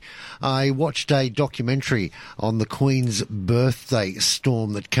I watched a documentary on the Queen's birthday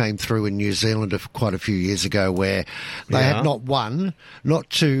storm that came through in New Zealand quite a few years ago, where they had not one, not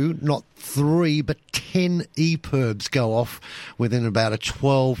two, not three, but 10 EPIRBs go off within about a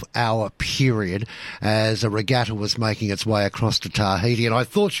 12-hour period as a regatta was making its way across to Tahiti. And I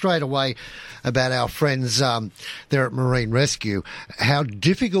thought straight away about our friends there at Marine Rescue, how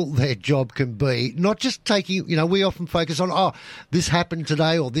difficult their job can be, not just taking, we often focus on, this happened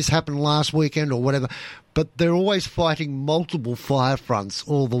today or this happened last weekend or whatever, but they're always fighting multiple fire fronts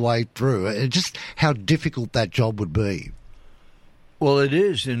all the way through. And just how difficult that job would be. Well, it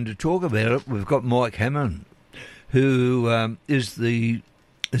is, and to talk about it, we've got Mike Hammond, who is the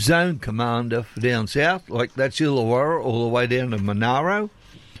zone commander for down south, like that's Illawarra, all the way down to Monaro.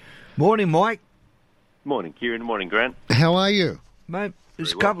 Morning, Mike. Morning, Kieran. Morning, Grant. How are you? Mate,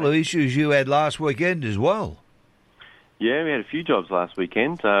 there's a couple of issues you had last weekend as well. Yeah, we had a few jobs last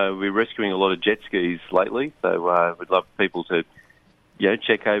weekend. We're rescuing a lot of jet skis lately, so we'd love people to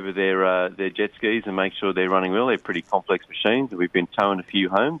check over their jet skis and make sure they're running well. They're pretty complex machines, and we've been towing a few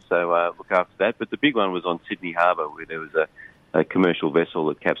home, so look after that. But the big one was on Sydney Harbour, where there was a commercial vessel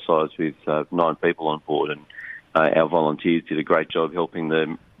that capsized with 9 people on board, and our volunteers did a great job helping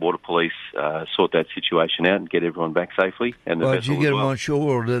the water police sort that situation out and get everyone back safely. And the did vessel you get them as well. on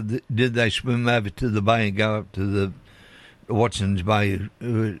shore, or did they swim over to the bay and go up to the Watson's Bay?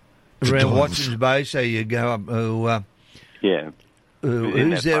 Around Watson's Bay, so you go up... yeah.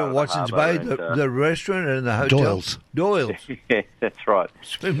 Who's there at Watson's Bay? The restaurant and the hotel? Doyle's. Yeah, that's right.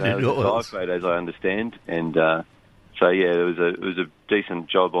 Swim to Doyle's. Dive boat, as I understand. And so, it was a decent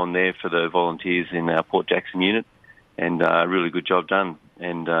job on there for the volunteers in our Port Jackson unit, and a really good job done.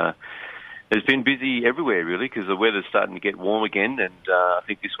 And it's been busy everywhere, really, because the weather's starting to get warm again, and I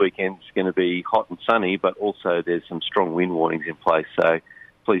think this weekend's going to be hot and sunny, but also there's some strong wind warnings in place. So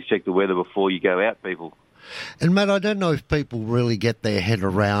please check the weather before you go out, people. And, Matt, I don't know if people really get their head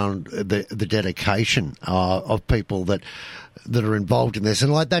around the dedication of people that are involved in this.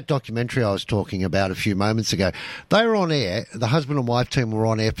 And like that documentary I was talking about a few moments ago, they were on air, the husband and wife team were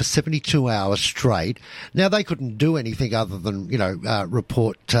on air for 72 hours straight. Now, they couldn't do anything other than,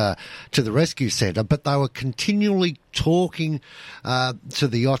 report to the rescue centre, but they were continually talking to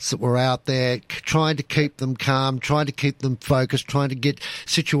the yachts that were out there, trying to keep them calm, trying to keep them focused, trying to get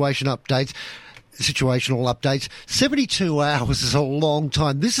situational updates. 72 hours is a long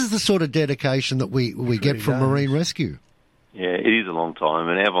time. This is the sort of dedication that we get from Marine Rescue. Yeah, it is a long time,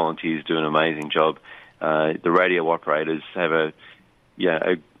 and our volunteers do an amazing job. The radio operators have a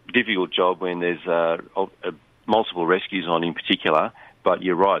difficult job when there's multiple rescues on in particular, but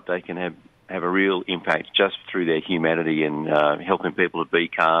you're right, they can have a real impact just through their humanity and helping people to be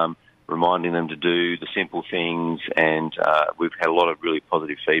calm, reminding them to do the simple things, and we've had a lot of really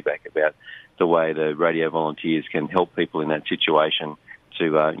positive feedback about the way the radio volunteers can help people in that situation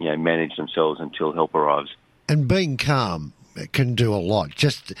to manage themselves until help arrives. And being calm can do a lot.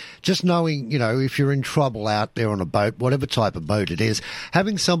 Just knowing, if you're in trouble out there on a boat, whatever type of boat it is,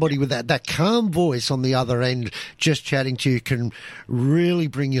 having somebody with that calm voice on the other end just chatting to you can really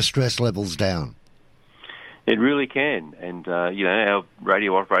bring your stress levels down. It really can. And, our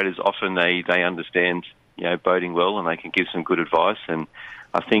radio operators often, they understand, boating well, and they can give some good advice. And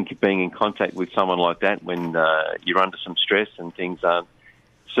I think being in contact with someone like that when you're under some stress and things aren't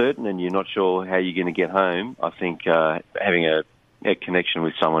certain and you're not sure how you're going to get home, I think having a connection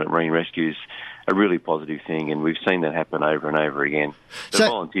with someone at Marine Rescue is a really positive thing, and we've seen that happen over and over again. The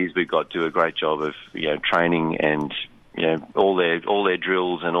volunteers we've got do a great job of training, and all their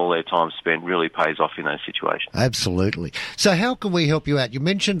drills and all their time spent really pays off in those situations. Absolutely. So how can we help you out? You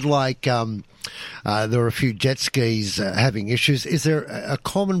mentioned there are a few jet skis having issues. Is there a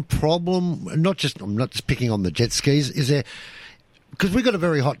common problem? I'm not just picking on the jet skis. Is there? Because we've got a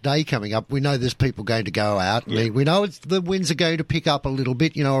very hot day coming up. We know there's people going to go out. Yeah. We know the winds are going to pick up a little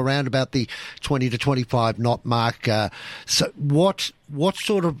bit, around about the 20 to 25 knot mark. So what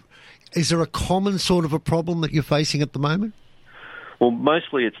sort of... Is there a common sort of a problem that you're facing at the moment? Well,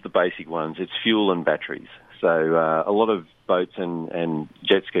 mostly it's the basic ones. It's fuel and batteries. So a lot of boats and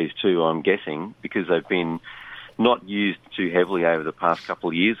jet skis too, I'm guessing, because they've been not used too heavily over the past couple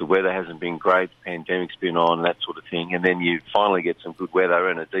of years. The weather hasn't been great, the pandemic's been on, that sort of thing, and then you finally get some good weather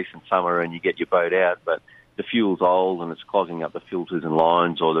and a decent summer and you get your boat out, but the fuel's old and it's clogging up the filters and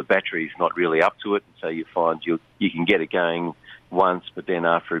lines, or the battery's not really up to it, and so you find you can get it going once, but then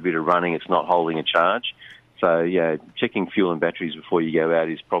after a bit of running, it's not holding a charge. So, checking fuel and batteries before you go out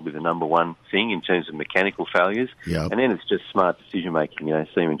is probably the number one thing in terms of mechanical failures. Yep. And then it's just smart decision-making.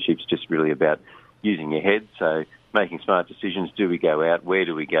 Seamanship's just really about using your head. So making smart decisions. Do we go out? Where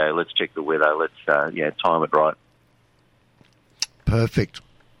do we go? Let's check the weather. Let's time it right. Perfect.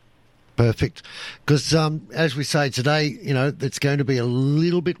 Because as we say today, it's going to be a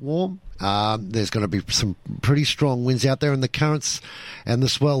little bit warm. There's going to be some pretty strong winds out there, and the currents and the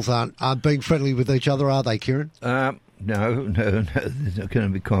swells aren't being friendly with each other, are they, Kieran? No, they're not going to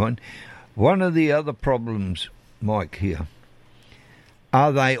be kind. One of the other problems, Mike, here,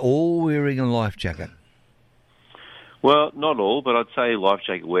 are they all wearing a life jacket? Well, not all, but I'd say life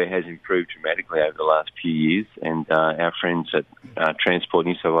jacket wear has improved dramatically over the last few years, and our friends at Transport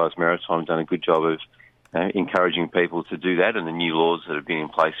New South Wales Maritime have done a good job of encouraging people to do that, and the new laws that have been in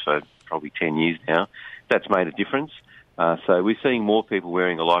place for probably 10 years now, that's made a difference. So we're seeing more people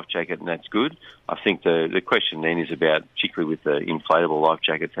wearing a life jacket, and that's good. I think the question then is about, particularly with the inflatable life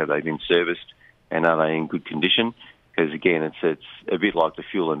jackets, have they been serviced and are they in good condition? Because, again, it's a bit like the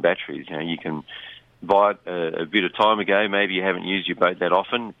fuel and batteries. You can buy it a bit of time ago. Maybe you haven't used your boat that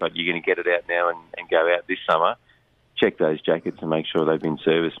often, but you're going to get it out now and go out this summer. Check those jackets and make sure they've been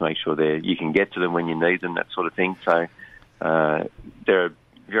serviced, make sure you can get to them when you need them, that sort of thing. So they're a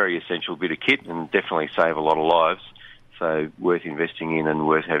very essential bit of kit and definitely save a lot of lives. So worth investing in and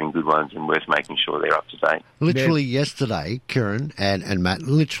worth having good ones and worth making sure they're up to date. Literally yesterday, Kieran and Matt,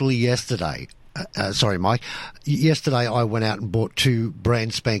 sorry, Mike. Yesterday I went out and bought 2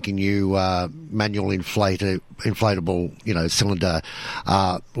 brand spanking new manual inflatable, cylinder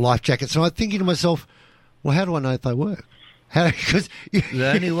life jackets. And I'm thinking to myself, well, how do I know if they work? Because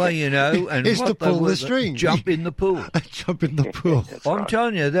the only way you know and is to pull the string. Jump in the pool. Jump in the pool. I'm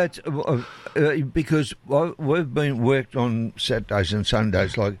telling you, that's because we've been worked on Saturdays and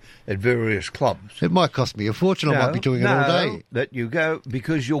Sundays, like at various clubs. It might cost me a fortune. I might be doing it all day. That you go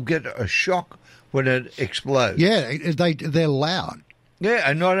because you'll get a shock when it explodes. Yeah, they're loud. Yeah,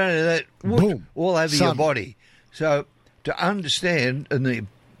 and not only that, boom, all over your body. So to understand, and the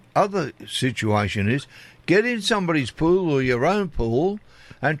other situation is, get in somebody's pool or your own pool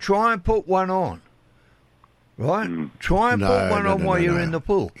and try and put one on. Right? Try and put one on while you're in the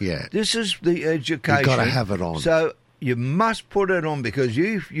pool. Yeah. This is the education. You've got to have it on. So you must put it on, because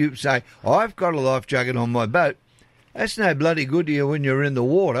you say, I've got a life jacket on my boat. That's no bloody good to you when you're in the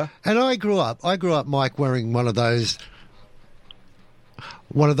water. And I grew up, Mike, wearing one of those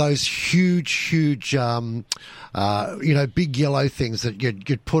huge, big yellow things that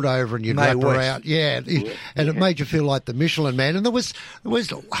you'd put over and you'd wrap around. Yeah, and it made you feel like the Michelin Man. And there was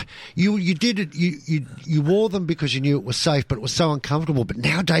you did it. You wore them because you knew it was safe, but it was so uncomfortable. But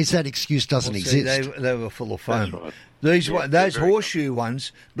nowadays that excuse doesn't exist. They were full of foam. That's right. Those horseshoe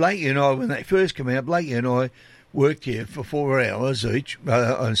ones, Blakey and I, when they first came out, Blakey and I worked here for 4 hours each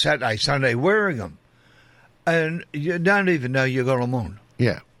on Saturday, Sunday, wearing them, and you don't even know you got them on.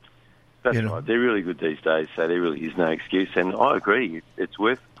 Yeah. That's right. They're really good these days, so there really is no excuse. And I agree. It's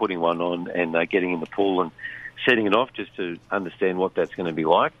worth putting one on and getting in the pool and setting it off just to understand what that's going to be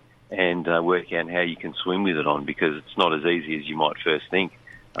like and work out how you can swim with it on, because it's not as easy as you might first think.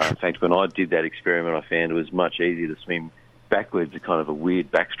 In fact, when I did that experiment, I found it was much easier to swim backwards, a kind of a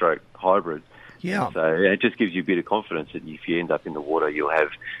weird backstroke hybrid. Yeah. So it just gives you a bit of confidence that if you end up in the water, you'll have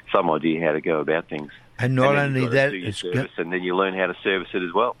some idea how to go about things. And not only that, it's and then you learn how to service it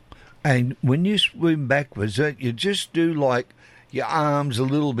as well. And when you swim backwards, you just do like your arms a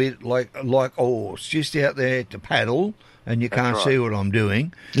little bit like it's just out there to paddle, and you can't see what I'm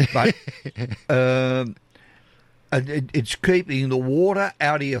doing. But it's keeping the water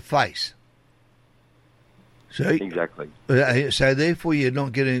out of your face. See? Exactly. So therefore you're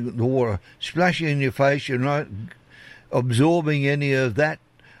not getting the water splashing in your face. You're not absorbing any of that,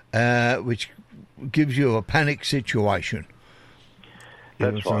 which gives you a panic situation.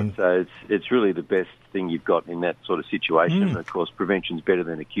 That's right. So it's really the best thing you've got in that sort of situation. Of course, prevention's better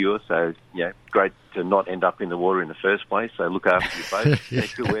than a cure. So, great to not end up in the water in the first place. So look after your boat,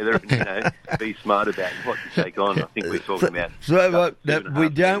 check the weather, and be smart about what you take on. I think we're talking about. So we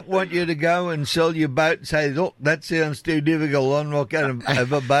don't want you to go and sell your boat and say, look, that sounds too difficult. I'm not going to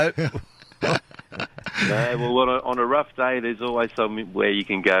have a boat. No, well, on a rough day, there's always somewhere you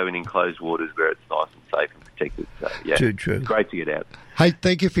can go in enclosed waters where it's nice and safe and protected. So, true. Great to get out. Hey,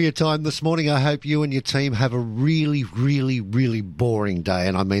 thank you for your time this morning. I hope you and your team have a really, really, really boring day,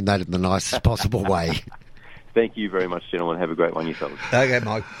 and I mean that in the nicest possible way. Thank you very much, gentlemen. Have a great one yourselves. Okay,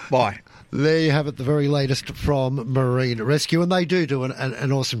 Mike. Bye. There you have it, the very latest from Marine Rescue, and they do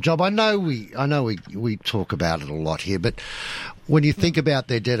an awesome job. I know we talk about it a lot here, but when you think about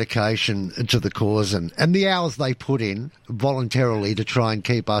their dedication to the cause and the hours they put in voluntarily to try and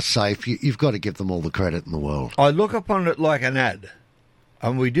keep us safe, you've got to give them all the credit in the world. I look upon it like an ad,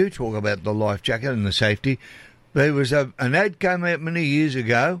 and we do talk about the life jacket and the safety, There was an ad came out many years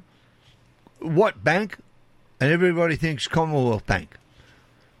ago. What bank? And everybody thinks Commonwealth Bank.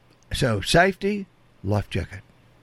 So safety, life jacket.